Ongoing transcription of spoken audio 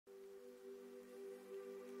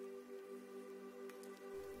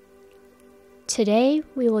Today,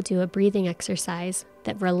 we will do a breathing exercise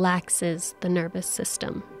that relaxes the nervous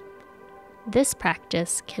system. This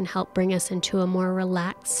practice can help bring us into a more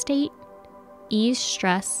relaxed state, ease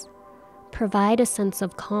stress, provide a sense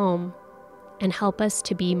of calm, and help us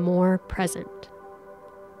to be more present.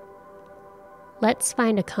 Let's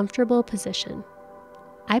find a comfortable position.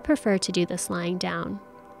 I prefer to do this lying down,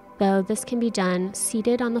 though this can be done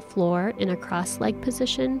seated on the floor in a cross-legged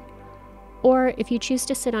position, or if you choose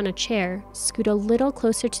to sit on a chair, scoot a little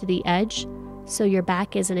closer to the edge so your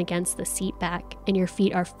back isn't against the seat back and your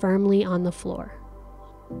feet are firmly on the floor.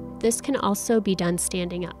 This can also be done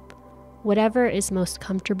standing up, whatever is most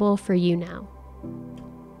comfortable for you now.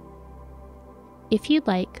 If you'd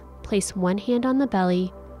like, place one hand on the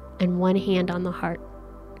belly and one hand on the heart.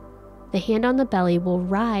 The hand on the belly will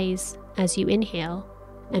rise as you inhale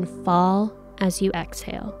and fall as you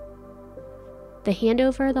exhale. The hand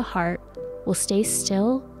over the heart will stay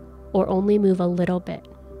still or only move a little bit.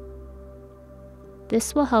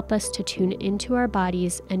 This will help us to tune into our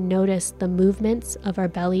bodies and notice the movements of our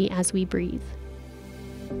belly as we breathe.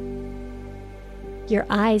 Your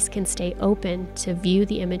eyes can stay open to view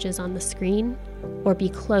the images on the screen or be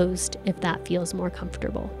closed if that feels more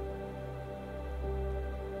comfortable.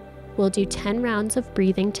 We'll do 10 rounds of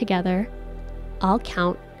breathing together. I'll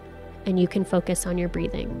count and you can focus on your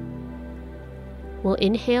breathing. We'll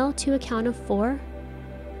inhale to a count of 4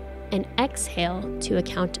 and exhale to a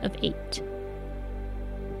count of 8.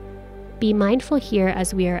 Be mindful here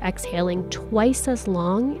as we are exhaling twice as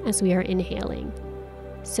long as we are inhaling.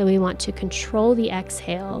 So we want to control the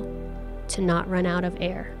exhale to not run out of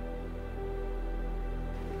air.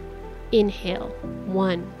 Inhale,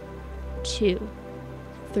 1, 2,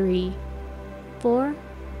 3, 4.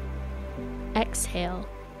 Exhale,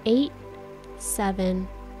 8, 7,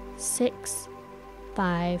 6,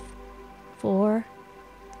 5, 4,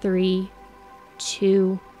 3,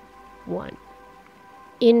 2, 1.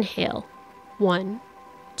 Inhale, 1,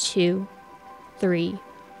 2, 3,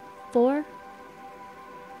 4.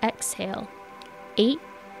 Exhale, 8,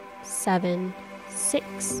 7,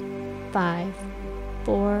 6, 5,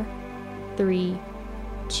 4, 3,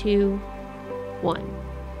 2, 1.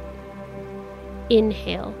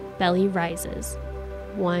 Inhale, belly rises.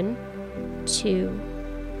 1, 2,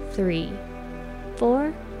 3,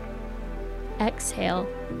 4. Exhale,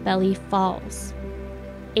 belly falls.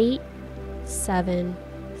 8, 7,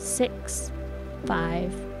 6,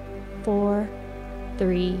 5, 4,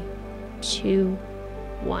 3, 2,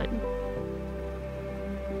 1.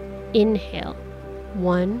 Inhale,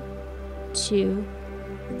 1, 2,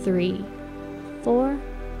 3, 4.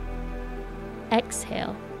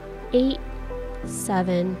 Exhale, 8,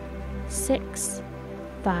 7, 6,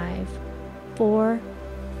 5, 4,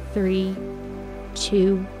 3,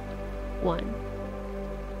 2, 1.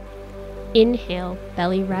 Inhale,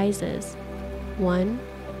 belly rises. 1,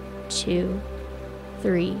 2,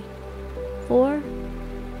 3, 4.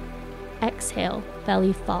 Exhale,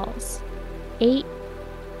 belly falls. 8,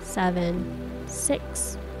 7,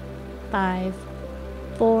 6, 5,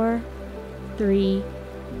 4, 3,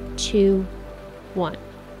 2, 1.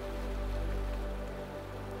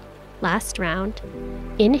 Last round.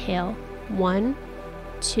 Inhale, 1,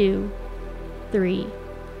 2, 3,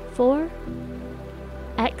 4.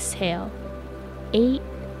 Exhale, 8,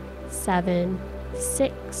 7,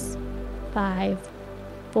 6, 5,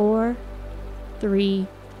 4, 3,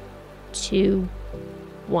 2,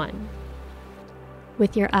 1.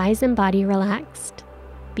 With your eyes and body relaxed,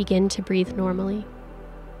 begin to breathe normally.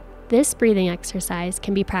 This breathing exercise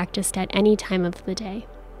can be practiced at any time of the day,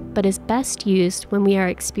 but is best used when we are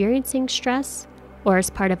experiencing stress or as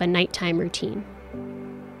part of a nighttime routine.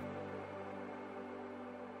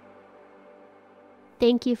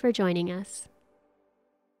 Thank you for joining us.